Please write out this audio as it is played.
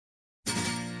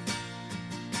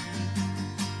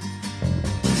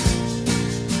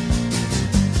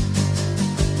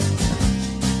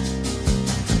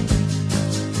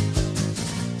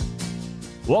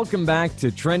Welcome back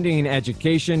to Trending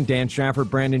Education. Dan Strafford,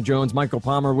 Brandon Jones, Michael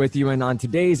Palmer with you. And on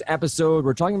today's episode,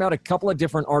 we're talking about a couple of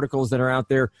different articles that are out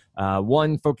there.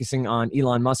 One focusing on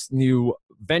Elon Musk's new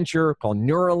venture called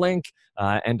Neuralink,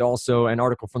 and also an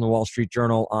article from the Wall Street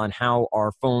Journal on how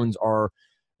our phones are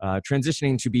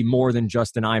transitioning to be more than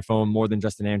just an iPhone, more than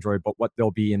just an Android, but what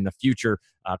they'll be in the future,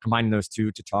 combining those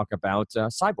two to talk about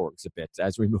cyborgs a bit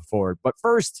as we move forward. But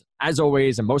first, as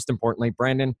always, and most importantly,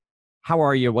 Brandon, how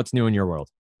are you? What's new in your world?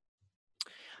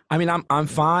 I mean, I'm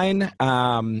fine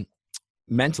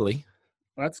mentally.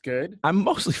 That's good. I'm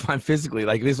mostly fine physically.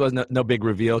 Like, this was no big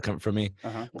reveal for me,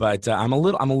 but I'm a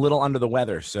little under the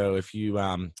weather. So if you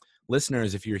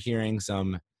listeners, if you're hearing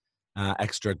some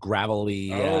extra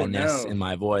gravelly-ness in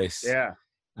my voice,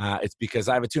 it's because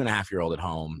I have a 2.5-year-old at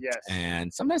home,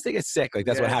 and sometimes they get sick. Like,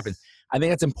 that's what happens. I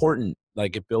think that's important.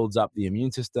 Like, it builds up the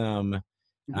immune system,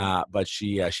 but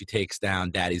she takes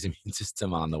down Daddy's immune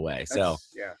system on the way.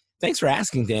 Thanks for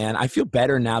asking, Dan. I feel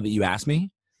better now that you asked me,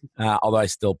 although I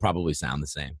still probably sound the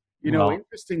same. You know,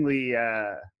 interestingly,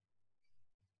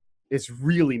 it's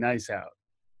really nice out.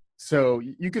 So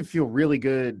you could feel really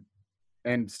good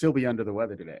and still be under the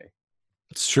weather today.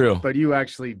 It's true. But you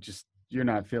actually you're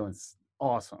not feeling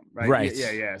awesome, right? Right.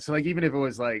 Yeah. So, like, even if it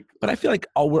was like... But I feel like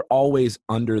we're always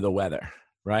under the weather,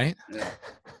 right? Yeah.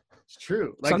 It's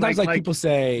true. Sometimes people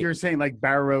say... You're saying like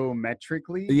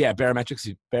barometrically? Yeah,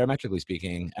 barometrically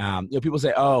speaking. People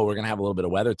say, oh, we're going to have a little bit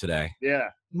of weather today. Yeah.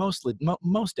 Most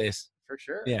days. For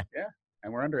sure. Yeah.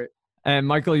 And we're under it. And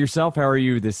Michael, yourself, how are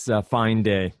you this fine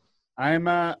day?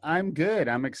 I'm good.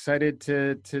 I'm excited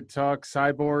to talk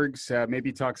cyborgs,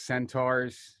 maybe talk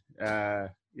centaurs,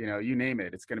 you name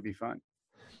it. It's going to be fun.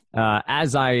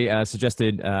 As I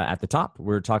suggested at the top,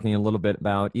 we're talking a little bit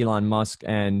about Elon Musk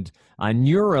and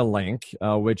Neuralink,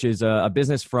 which is a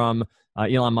business from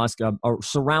Elon Musk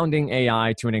surrounding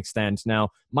AI to an extent. Now,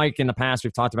 Mike, in the past,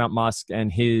 we've talked about Musk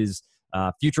and his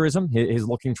futurism, his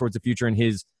looking towards the future, and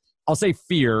his, I'll say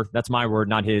fear, that's my word,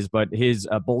 not his, but his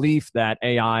belief that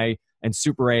AI and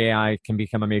super AI can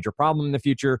become a major problem in the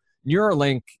future.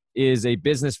 Neuralink is a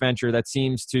business venture that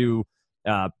seems to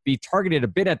be targeted a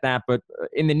bit at that, but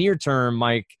in the near term,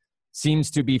 Mike, seems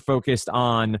to be focused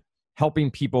on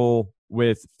helping people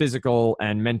with physical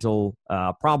and mental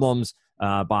problems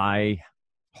by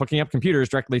hooking up computers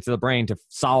directly to the brain to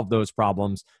solve those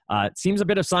problems. It seems a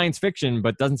bit of science fiction,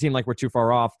 but doesn't seem like we're too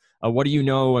far off. What do you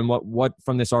know, and what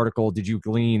from this article did you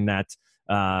glean that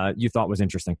you thought was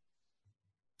interesting?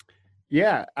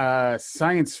 Yeah,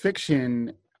 science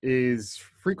fiction is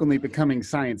frequently becoming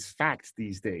science fact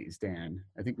these days, Dan.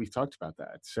 I think we've talked about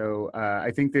that. So I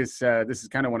think this is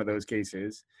kind of one of those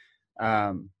cases.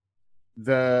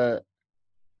 The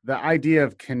idea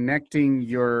of connecting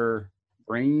your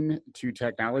brain to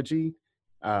technology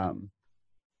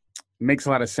makes a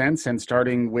lot of sense, and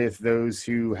starting with those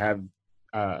who have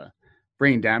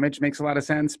brain damage makes a lot of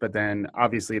sense. But then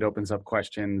obviously it opens up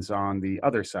questions on the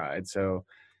other side. So,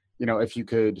 if you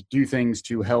could do things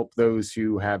to help those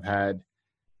who have had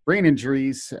brain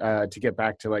injuries to get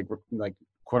back to like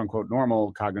quote unquote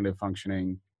normal cognitive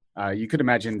functioning, you could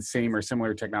imagine same or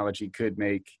similar technology could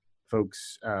make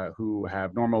folks who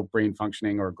have normal brain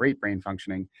functioning or great brain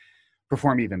functioning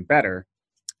perform even better.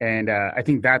 And I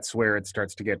think that's where it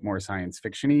starts to get more science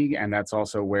fiction-y, and that's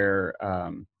also where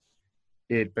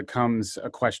it becomes a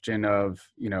question of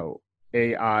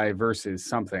AI versus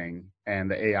something, and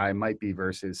the AI might be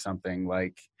versus something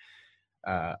like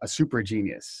a super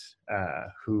genius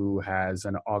who has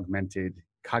an augmented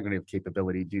cognitive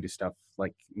capability due to stuff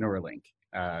like Neuralink.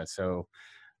 So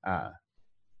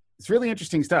it's really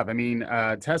interesting stuff. I mean,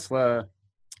 Tesla,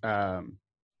 I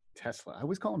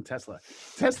always call him Tesla.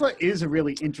 Tesla is a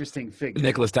really interesting figure.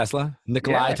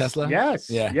 Nikolai Tesla? Yes.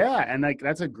 Yeah. And like,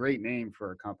 that's a great name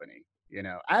for a company,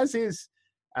 as is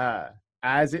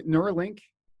Neuralink,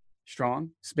 strong.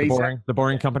 SpaceX, the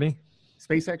boring company.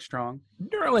 SpaceX, strong.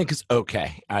 Neuralink is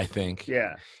okay, I think.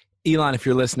 Yeah. Elon, if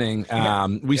you're listening,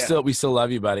 we still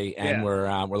love you, buddy, and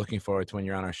we're looking forward to when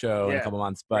you're on our show in a couple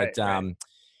months. But so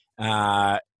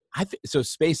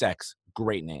SpaceX,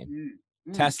 great name.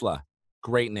 Tesla,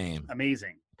 great name.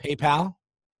 Amazing. PayPal,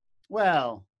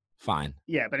 well, fine.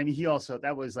 Yeah, but I mean,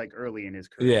 that was like early in his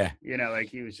career. Yeah. Like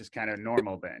he was just kind of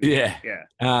normal then. Yeah.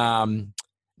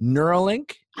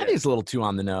 Neuralink, I think it's a little too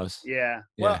on the nose. Yeah.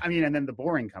 Well, I mean, and then the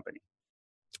Boring Company.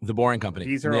 The Boring Company.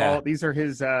 These are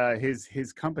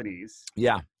his companies.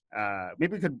 Yeah.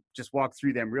 Maybe we could just walk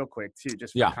through them real quick too,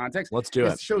 just for context. Let's do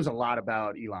it. It shows a lot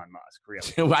about Elon Musk,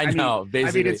 really. I know.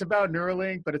 Basically, it's about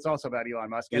Neuralink, but it's also about Elon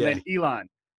Musk. And then Elon,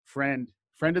 friend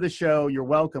of the show, you're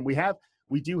welcome. We have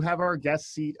we do have our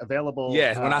guest seat available.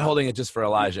 Yeah, we're not holding it just for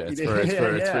Elijah. It's for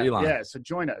Elon. Yeah, so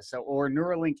join us. So, or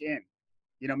Neuralink in.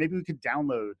 Maybe we could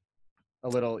download a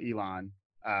little Elon.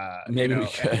 Maybe we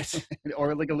could.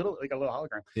 Or like a little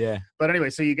hologram. Yeah. But anyway,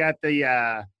 so you got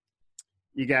the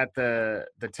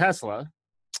Tesla.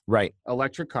 Right.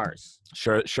 Electric cars.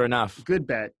 Sure enough. Good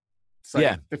bet. It's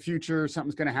like the future,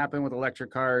 something's going to happen with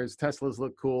electric cars. Teslas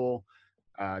look cool.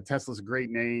 Tesla's a great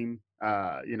name.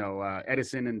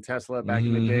 Edison and Tesla back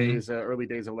in the days, early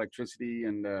days of electricity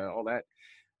and all that.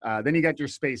 Then you got your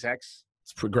SpaceX.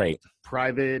 It's great.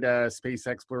 Private space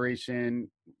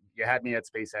exploration. You had me at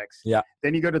SpaceX. Yeah.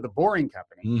 Then you go to the Boring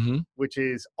Company, which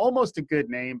is almost a good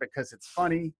name because it's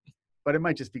funny, but it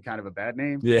might just be kind of a bad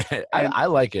name. Yeah, I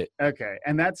like it. Okay,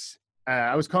 and that's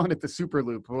I was calling it the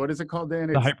Superloop. What is it called, Dan?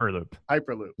 The Hyperloop.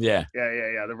 Hyperloop. Yeah.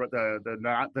 Yeah.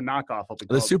 The knockoff will be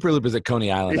called. The Superloop is at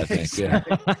Coney Island, I think.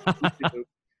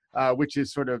 Which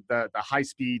is sort of the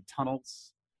high-speed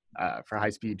tunnels for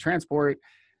high-speed transport.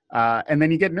 And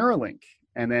then you get Neuralink.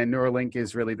 And then Neuralink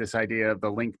is really this idea of the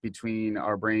link between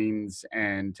our brains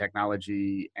and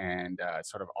technology and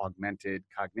sort of augmented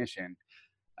cognition.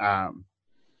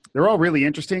 They're all really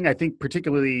interesting. I think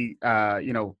particularly,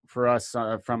 for us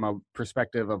from a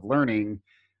perspective of learning,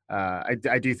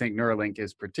 I do think Neuralink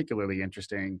is particularly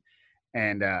interesting.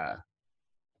 And I've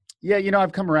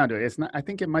come around to it. It's not. I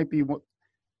think it might be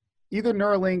either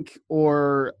Neuralink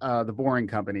or the Boring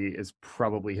Company is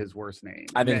probably his worst name.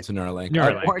 I think it's a Neuralink.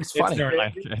 It's funny.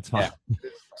 Neuralink. It's fun. Yeah.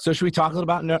 So should we talk a little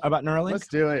about Neuralink? Let's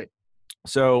do it.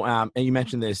 So, and you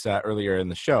mentioned this earlier in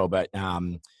the show, but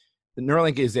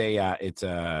Neuralink is it's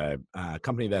a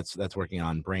company that's working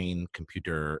on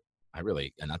brain-computer. I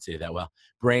really enunciated that well.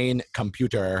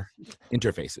 Brain-computer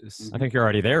interfaces. I think you're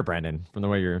already there, Brandon, from the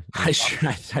way you're. I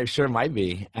sure might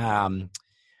be.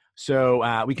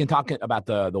 So we can talk about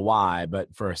the why,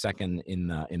 but for a second in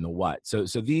the what. So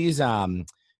these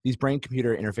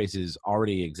brain-computer interfaces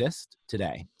already exist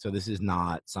today. So this is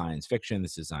not science fiction.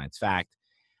 This is science fact.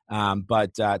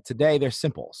 But today they're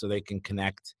simple, so they can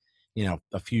connect,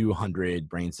 a few hundred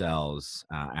brain cells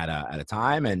at a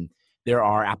time, and there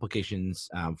are applications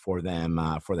for them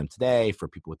today for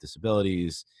people with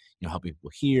disabilities, helping people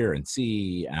hear and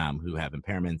see who have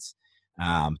impairments,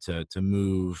 to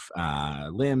move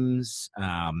limbs.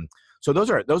 So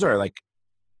those are like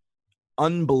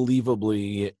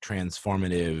unbelievably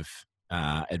transformative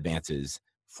advances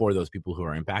for those people who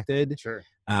are impacted. Sure.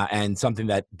 And something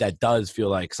that does feel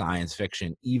like science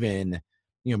fiction, even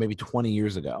maybe 20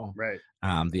 years ago. Right.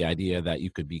 The idea that you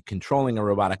could be controlling a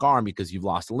robotic arm because you've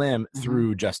lost a limb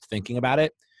through just thinking about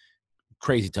it.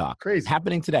 Crazy talk. Crazy.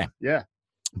 Happening today. Yeah.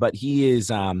 But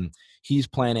he's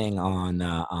planning on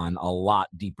a lot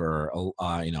deeper,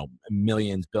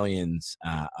 millions, billions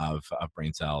of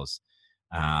brain cells.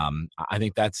 I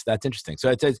think that's interesting. So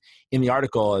it says in the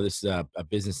article, this is a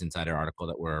Business Insider article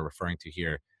that we're referring to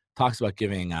here, talks about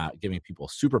giving people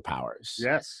superpowers.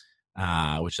 Yes.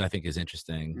 Which I think is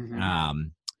interesting.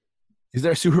 Is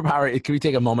there a superpower? Can we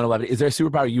take a moment of levity? Is there a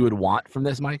superpower you would want from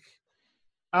this, Mike?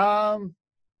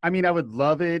 I mean, I would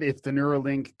love it if the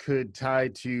Neuralink could tie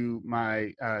to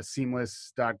my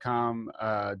seamless.com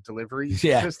delivery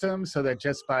system, so that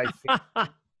just by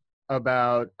thinking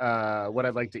about what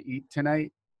I'd like to eat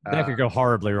tonight. That could go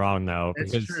horribly wrong, though.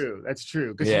 That's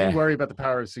true. Because you do worry about the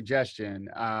power of suggestion.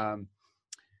 I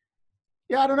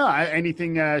don't know.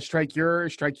 Anything strike your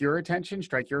attention,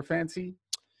 strike your fancy?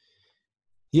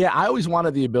 Yeah, I always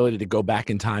wanted the ability to go back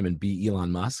in time and be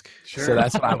Elon Musk. Sure. So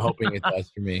that's what I'm hoping it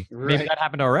does for me. Right. Maybe that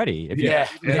happened already.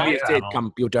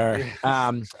 Computer.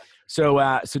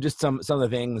 So just some of the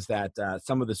things that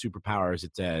some of the superpowers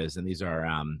it says, and these are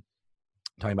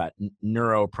talking about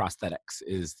neuroprosthetics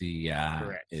is the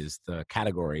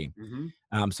category.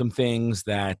 Some things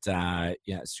that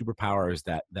superpowers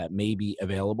that may be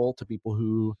available to people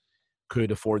who could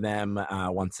afford them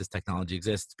once this technology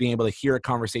exists. Being able to hear a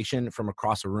conversation from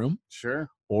across a room, sure,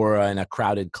 or in a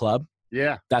crowded club.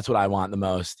 Yeah, that's what I want the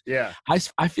most. Yeah,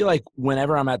 I feel like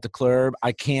whenever I'm at the club,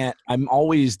 I'm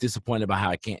always disappointed by how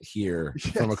I can't hear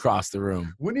from across the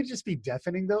room. Wouldn't it just be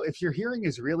deafening though? If your hearing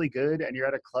is really good and you're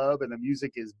at a club and the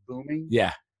music is booming,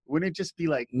 yeah, wouldn't it just be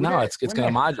like? No, it's going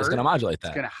to modulate that. It's going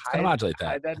to modulate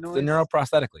that. It's the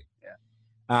neuroprosthetically.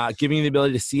 Yeah, giving you the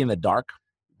ability to see in the dark.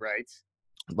 Right.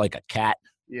 Like a cat.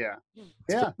 Yeah.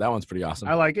 That one's pretty awesome.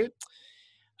 I like it.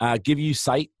 Give you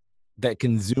sight that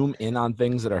can zoom in on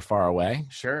things that are far away.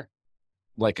 Sure.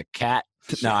 Like a cat.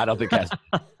 No, I don't think that's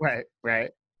right.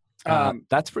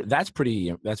 That's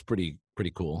pretty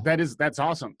cool. That's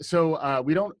awesome. So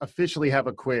we don't officially have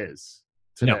a quiz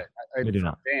today. No, we do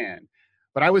not. Dan,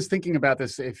 But I was thinking about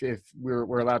this. If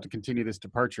we're allowed to continue this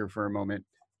departure for a moment,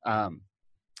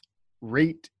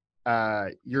 rate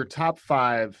your top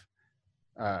 5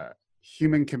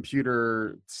 human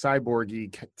computer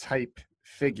cyborgy type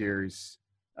figures,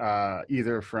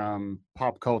 either from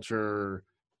pop culture,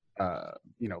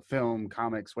 film,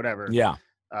 comics, whatever. Yeah.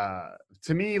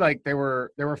 To me, like there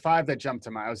were 5 that jumped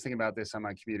to mind. I was thinking about this on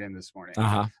my commute in this morning.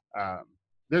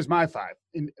 There's my 5,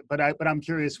 but I'm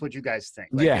curious what you guys think.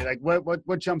 Like, yeah. Like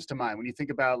what jumps to mind when you think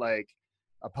about like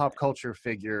a pop culture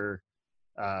figure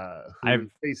who's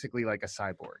basically like a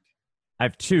cyborg? I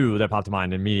have 2 that popped to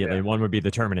mind immediately. Yeah. One would be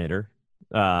the Terminator.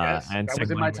 Yes, and that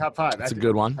was in my top 5. That's a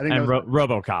good one. I think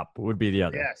RoboCop would be the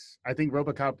other. Yes, I think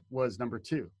RoboCop was number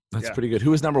 2. That's pretty good.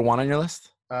 Who was number 1 on your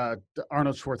list?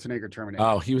 Arnold Schwarzenegger, Terminator.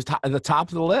 Oh, he was at the top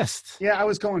of the list. Yeah, I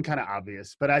was going kind of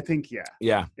obvious, but I think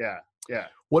yeah.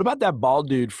 What about that bald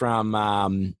dude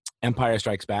from Empire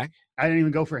Strikes Back? I didn't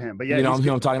even go for him, but yeah, you know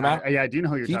who I'm talking about? I do know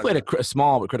who you're talking about. He played a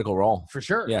small but critical role. For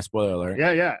sure. Yeah, spoiler alert.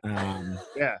 Yeah.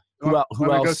 Yeah. Who else?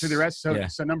 Go through the rest.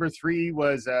 So number 3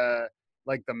 was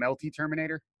like the melty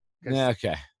Terminator. Yeah,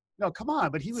 okay. No, come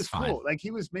on, but he was cool. Like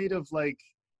he was made of like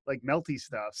melty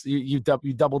stuff. So you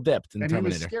double dipped in Terminator. He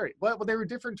was scary. Well, they were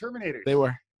different Terminators. They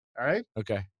were. All right.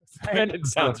 Okay. Brandon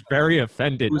sounds very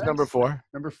offended. Who's number 4?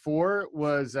 Number 4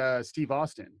 was Steve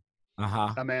Austin.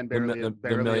 A man barely the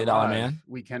 $1 million man.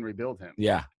 We can rebuild him.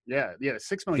 Yeah. $6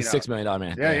 million. The $6 million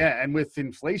man. Yeah. And with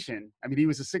inflation, I mean, he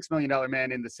was a $6 million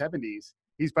man in the 70s.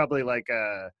 He's probably like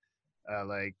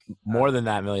more than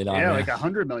that $1 million. Yeah, man. like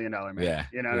 $100 million man. Yeah.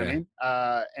 You know what I mean?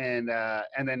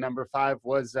 And then number 5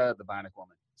 was the Bionic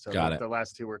Woman. So the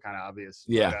last 2 were kind of obvious.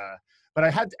 Yeah. But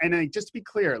just to be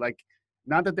clear, like,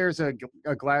 not that there's a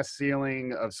glass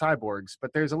ceiling of cyborgs,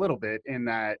 but there's a little bit in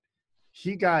that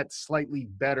he got slightly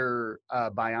better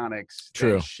bionics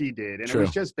than she did. And it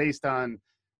was just based on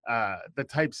the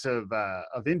types of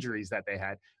injuries that they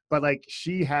had. But like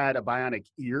she had a bionic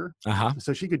ear,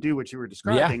 so she could do what you were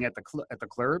describing at the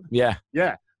club. Yeah.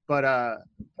 But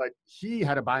he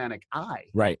had a bionic eye.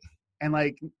 Right. And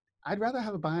like, I'd rather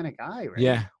have a bionic eye, right?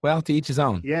 Yeah. Well, to each his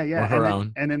own. Yeah. Or her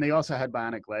own. And then they also had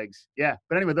bionic legs. Yeah.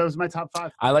 But anyway, those are my top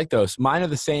 5. I like those. Mine are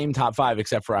the same top 5,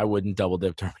 except for I wouldn't double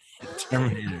dip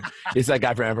Terminator. It's that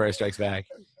guy from Empire Strikes Back.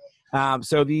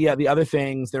 So the other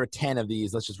things, there are 10 of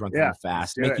these. Let's just run through them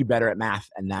fast. Make you better at math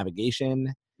and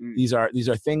navigation. These are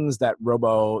things that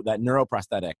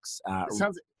neuroprosthetics,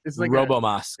 it's like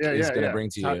RoboMusk is going to bring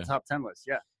to you. Top 10 list.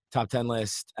 Yeah. Top 10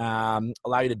 list.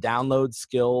 Allow you to download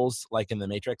skills like in the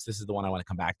Matrix. This is the one I want to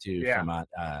come back to from an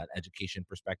education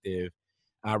perspective.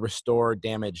 Restore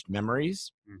damaged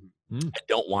memories. I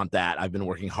don't want that. I've been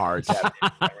working hard to have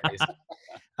memories.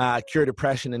 Cure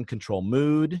depression and control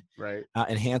mood. Right.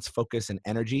 Enhance focus and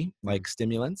energy, like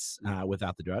stimulants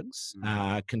without the drugs.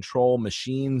 Control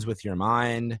machines with your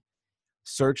mind.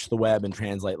 Search the web and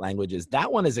translate languages.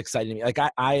 That one is exciting to me. Like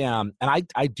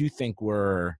I do think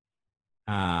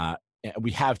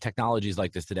we have technologies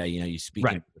like this today. You speak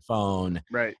into the phone,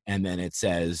 right, and then it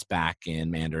says back in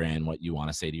Mandarin what you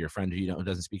want to say to your friend who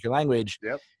doesn't speak your language.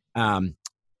 Yep.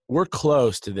 We're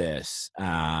close to this,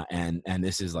 and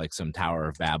this is like some Tower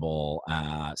of Babel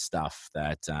stuff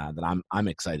that I'm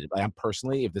excited. I'm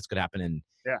personally, if this could happen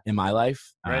in my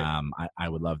life, I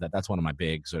would love that. That's one of my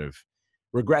big sort of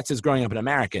regrets is growing up an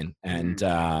American and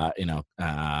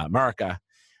America.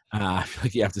 I feel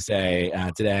like you have to say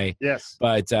today. Yes.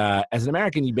 But as an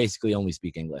American, you basically only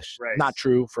speak English. Right. Not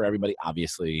true for everybody,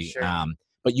 obviously. Sure.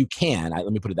 But you can.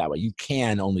 Let me put it that way. You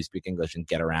can only speak English and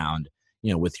get around,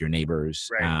 with your neighbors.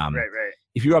 Right.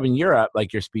 If you grew up in Europe,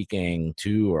 like you're speaking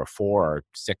 2 or 4 or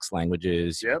 6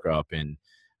 languages. You grow up in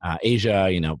Asia,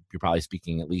 you're probably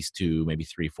speaking at least 2, maybe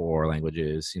 3, 4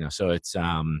 languages. So it's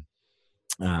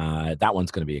that one's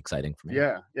going to be exciting for me.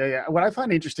 Yeah. What I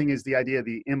find interesting is the idea of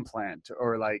the implant,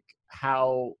 or like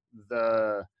how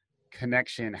the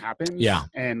connection happens. Yeah.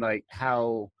 And like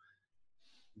how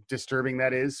disturbing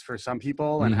that is for some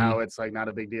people and how it's like not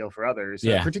a big deal for others.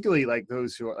 Particularly like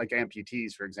those who are like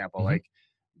amputees, for example, like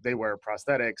they wear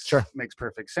prosthetics. Sure. Makes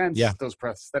perfect sense. Yeah. Those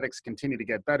prosthetics continue to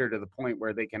get better to the point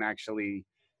where they can actually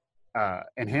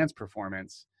enhance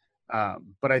performance.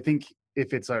 But I think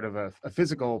if it's sort of a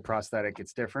physical prosthetic,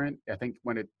 it's different. I think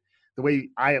the way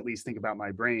I at least think about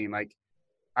my brain, like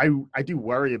I do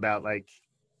worry about like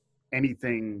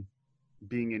anything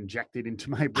being injected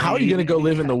into my brain. How are you going to go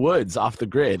live in the woods off the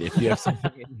grid if you have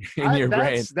something in your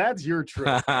brain? That's your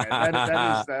truth. That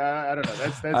is, I don't know.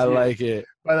 That's I like it.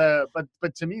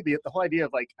 But to me, the whole idea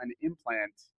of like an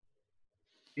implant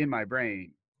in my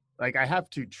brain, like I have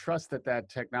to trust that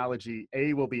technology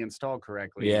will be installed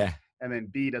correctly. Yeah. and then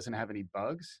B doesn't have any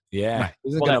bugs. Yeah. Right.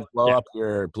 Isn't it Well, gonna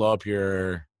blow up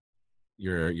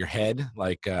your head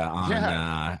like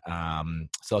on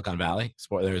Silicon Valley?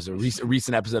 There's a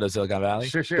recent episode of Silicon Valley.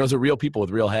 Sure. Those are real people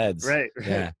with real heads. Right.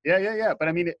 Yeah. Yeah. But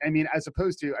I mean, as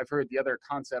opposed to, I've heard the other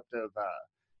concept of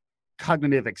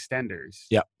cognitive extenders.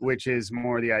 Yep. Which is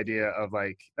more the idea of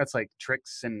like, that's like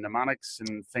tricks and mnemonics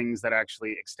and things that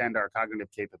actually extend our cognitive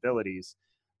capabilities.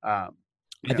 I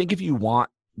think if you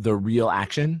want the real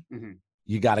action,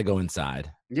 you got to go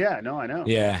inside. Yeah, no, I know.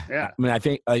 Yeah. Yeah. I mean, I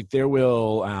think like there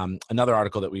will another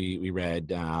article that we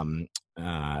read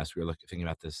as we were thinking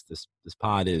about this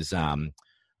pod is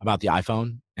about the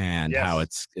iPhone and how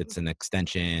it's an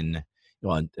extension.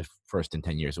 Well, first in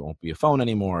 10 years, it won't be a phone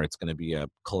anymore. It's going to be a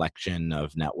collection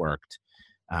of networked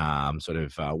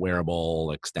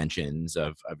wearable extensions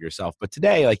of yourself. But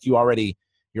today, like your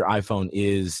iPhone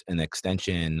is an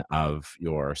extension of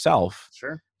yourself.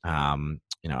 Sure.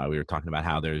 We were talking about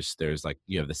how there's like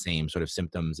you have the same sort of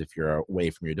symptoms if you're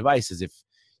away from your device as if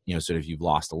sort of you've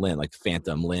lost a limb, like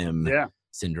phantom limb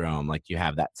syndrome. Like you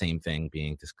have that same thing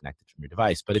being disconnected from your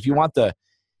device. But if you want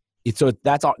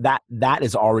that's all that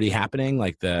is already happening,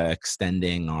 like the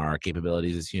extending our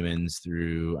capabilities as humans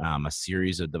through a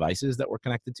series of devices that we're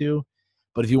connected to.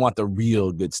 But if you want the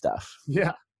real good stuff,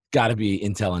 got to be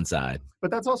Intel Inside. But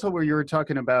that's also where you were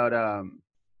talking about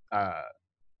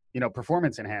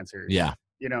performance enhancers. Yeah.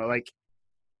 Like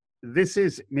this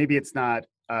is, maybe it's not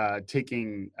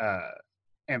taking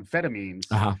amphetamines,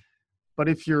 but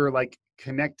if you're like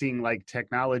connecting like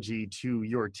technology to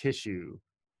your tissue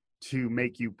to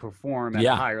make you perform at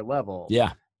a higher level.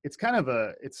 Yeah. It's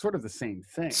sort of the same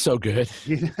thing. So good.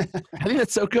 I think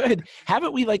that's so good.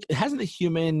 Hasn't the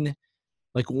human,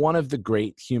 like one of the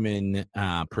great human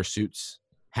pursuits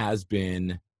has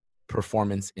been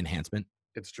performance enhancement?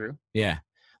 It's true. Yeah.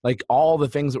 Like all the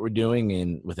things that we're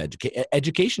doing with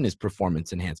education is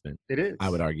performance enhancement. It is. I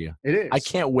would argue. It is. I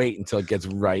can't wait until it gets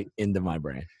right into my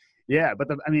brain. Yeah. But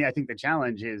I think the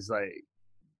challenge is like,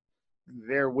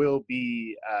 there will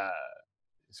be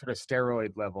sort of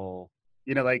steroid level,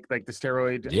 like the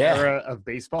steroid era of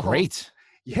baseball. Great.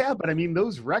 Yeah, but I mean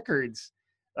those records,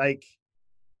 like,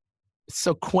 it's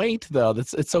so quaint though.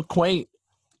 It's so quaint.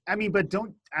 I mean, but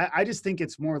I just think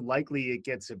it's more likely it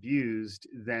gets abused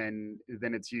than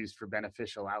it's used for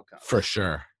beneficial outcomes. For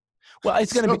sure. Well,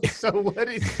 it's going to be.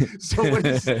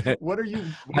 What are you?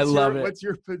 I love it. What's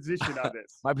your position on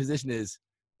this? My position is,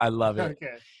 I love it.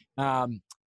 Okay.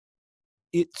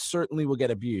 It certainly will get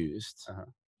abused,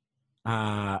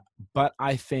 but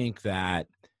I think that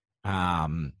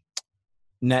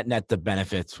net the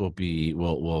benefits will be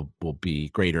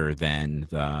greater than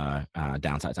the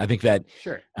downsides. I think that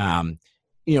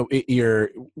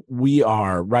we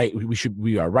are right.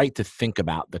 We are right to think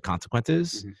about the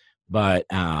consequences, but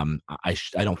I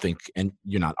don't think, and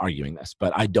you're not arguing this,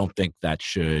 but I don't think that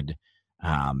should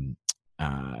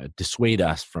dissuade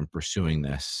us from pursuing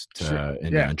this to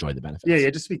enjoy the benefits. Yeah.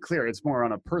 Just to be clear, it's more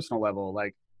on a personal level.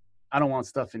 Like, I don't want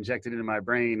stuff injected into my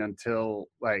brain until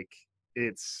like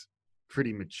it's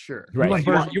pretty mature. Right.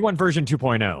 You want version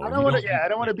 2.0. I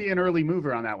don't want to be an early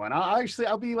mover on that one.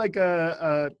 I'll be like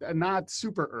a not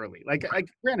super early. Like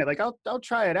granted, like I'll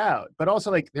try it out, but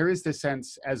also like there is this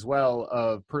sense as well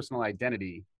of personal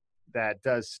identity that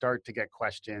does start to get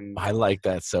questioned. I like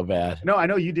that so bad. No, I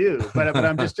know you do, but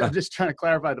I'm just trying to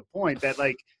clarify the point that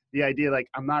like the idea, like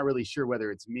I'm not really sure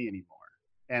whether it's me anymore.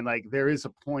 And like there is a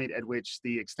point at which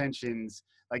the extensions,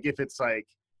 like if it's like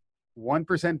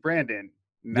 1% Brandon,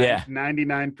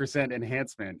 99%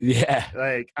 enhancement. Yeah.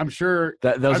 Like I'm sure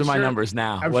those are my numbers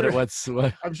now. I'm what?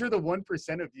 I'm sure the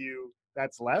 1% of you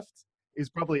that's left is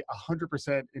probably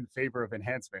 100% in favor of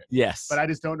enhancement. Yes. But I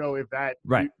just don't know if that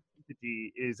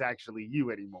entity is actually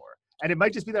you anymore. And it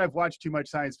might just be that I've watched too much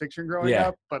science fiction growing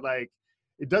up, but like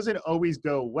it doesn't always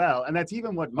go well. And that's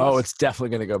even what Musk, it's definitely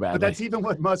going to go badly. But that's even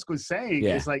what Musk was saying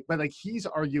is like, but like he's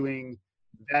arguing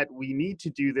that we need to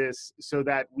do this so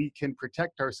that we can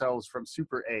protect ourselves from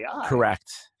super AI. Correct.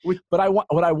 But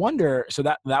what I wonder, so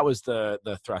that was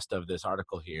the thrust of this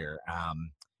article here.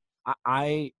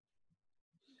 I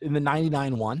in the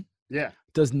 99 one. Yeah.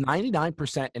 Does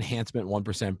 99% enhancement,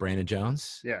 1% Brandon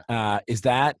Jones? Yeah. Is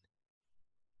that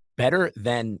better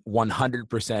than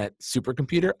 100%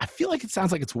 supercomputer? I feel like it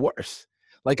sounds like it's worse.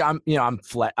 Like I'm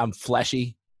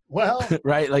fleshy. Well,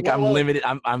 right. Like I'm limited.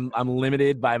 I'm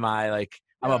limited by my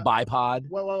I'm a bipod.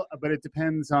 Well, but it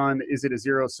depends on, is it a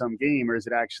zero-sum game or is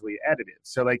it actually additive?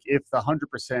 So like if the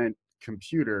 100%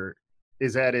 computer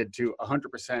is added to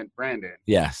 100% Brandon.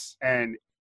 Yes. And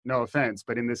no offense,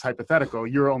 but in this hypothetical,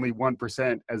 you're only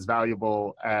 1% as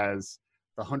valuable as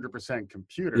the 100%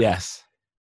 computer. Yes.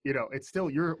 it's still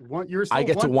you're still I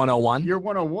get to 101. You're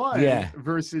 101 Yeah.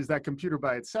 versus that computer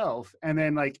by itself. And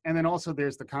then also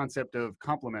there's the concept of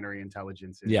complementary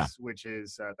intelligences, which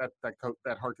is that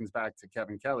harkens back to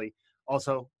Kevin Kelly.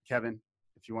 Also, Kevin,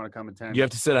 if you want to come attend, you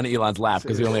have to sit on Elon's lap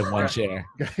because we only have one chair.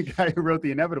 Guy who wrote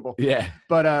The Inevitable. Yeah.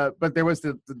 But there was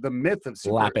the myth of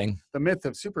the myth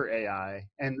of super AI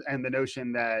and the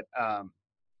notion that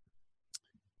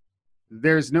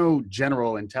there's no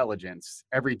general intelligence.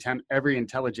 Every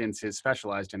intelligence is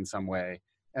specialized in some way.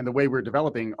 And the way we're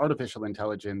developing artificial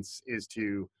intelligence is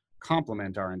to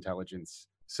complement our intelligence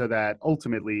so that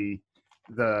ultimately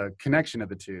the connection of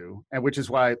the two, and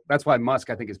that's why Musk,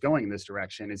 I think, is going in this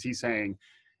direction, is he's saying,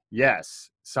 yes,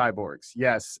 cyborgs,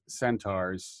 yes,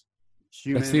 centaurs,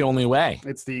 humans. It's the only way.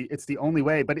 It's the only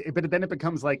way. But then it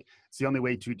becomes like it's the only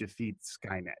way to defeat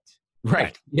Skynet.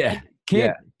 Right. Yeah.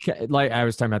 Like I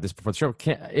was talking about this before the show,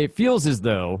 it feels as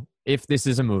though if this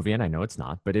is a movie, and I know it's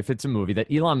not, but if it's a movie,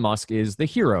 that Elon Musk is the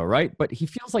hero, right? But he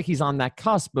feels like he's on that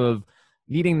cusp of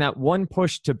needing that one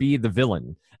push to be the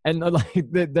villain. And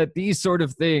like that these sort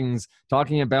of things,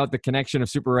 talking about the connection of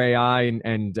super AI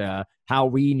and how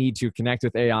we need to connect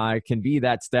with AI, can be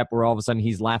that step where all of a sudden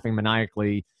he's laughing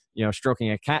maniacally,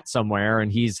 stroking a cat somewhere,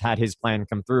 and he's had his plan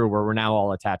come through where we're now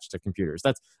all attached to computers.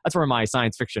 That's where my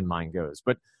science fiction mind goes.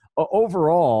 But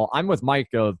overall, I'm with Mike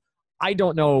of, I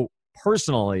don't know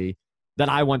personally that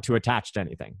I want to attach to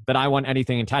anything, that I want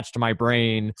anything attached to my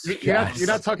brain. You're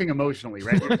not talking emotionally,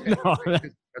 right? No.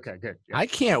 Okay, good. Yeah. I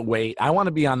can't wait. I want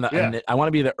to be I want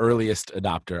to be the earliest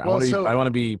adopter. I want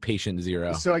to be patient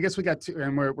zero. So I guess we got two,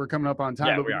 and we're coming up on time.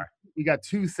 Yeah, but we are. We got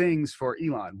two things for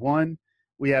Elon. One,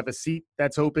 we have a seat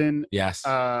that's open. Yes.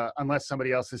 Unless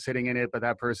somebody else is sitting in it, but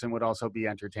that person would also be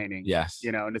entertaining. Yes.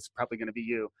 And it's probably going to be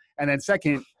you. And then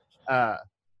second,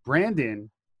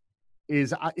 Brandon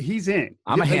he's in.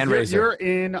 I'm a hand raiser. You're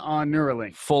in on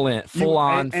Neuralink. Full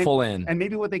in. And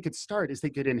maybe what they could start is they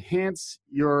could enhance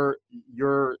your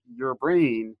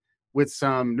brain with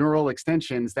some neural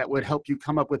extensions that would help you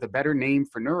come up with a better name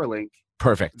for Neuralink.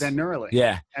 Perfect. Than Neuralink.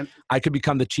 Yeah. And I could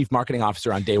become the chief marketing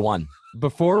officer on day one.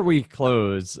 Before we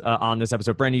close on this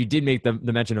episode, Brandon, you did make the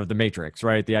mention of the Matrix,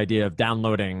 right? The idea of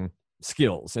downloading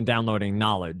skills and downloading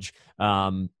knowledge.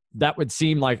 That would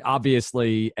seem like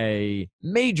obviously a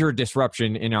major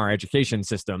disruption in our education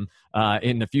system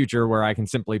in the future, where I can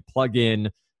simply plug in,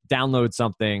 download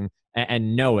something,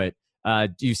 and know it.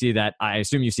 Do you see that? I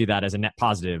assume you see that as a net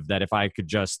positive, that if I could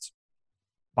just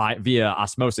via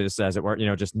osmosis, as it were,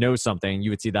 just know something, you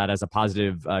would see that as a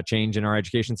positive change in our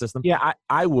education system? Yeah,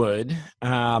 I would.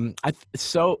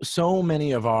 So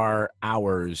many of our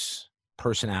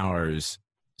person hours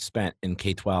spent in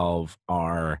K-12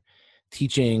 are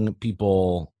teaching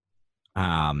people,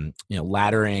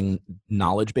 laddering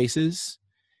knowledge bases.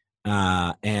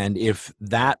 And if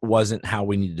that wasn't how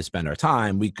we needed to spend our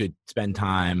time, we could spend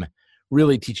time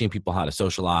really teaching people how to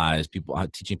socialize,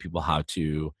 teaching people how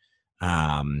to,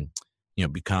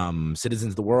 become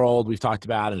citizens of the world we've talked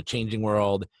about in a changing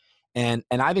world. And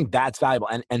I think that's valuable.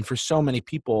 And for so many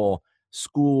people,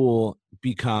 school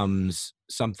becomes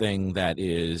something that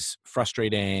is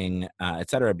frustrating, et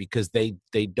cetera, because they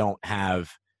don't have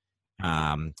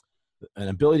an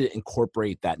ability to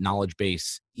incorporate that knowledge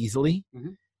base easily.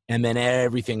 Mm-hmm. And then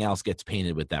everything else gets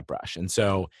painted with that brush. And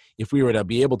so if we were to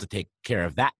be able to take care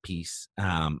of that piece,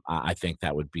 I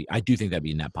do think that'd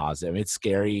be net positive. It's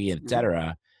scary, et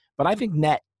cetera, but I think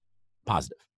net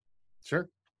positive. Sure.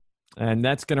 And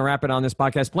that's going to wrap it on this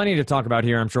podcast. Plenty to talk about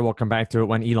here. I'm sure we'll come back to it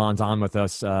when Elon's on with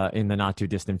us in the not too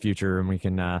distant future, and we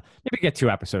can maybe get 2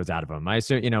 episodes out of him. I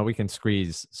assume, we can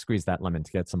squeeze that lemon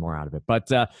to get some more out of it. But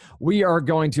we are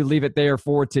going to leave it there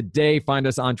for today. Find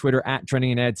us on Twitter at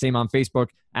TrendingInEd. Same on Facebook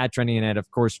at TrendingInEd. Of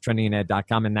course,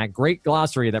 TrendingInEd.com. And that great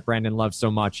glossary that Brandon loves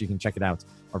so much, you can check it out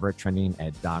over at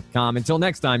TrendingInEd.com. Until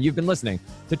next time, you've been listening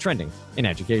to Trending in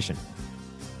Education.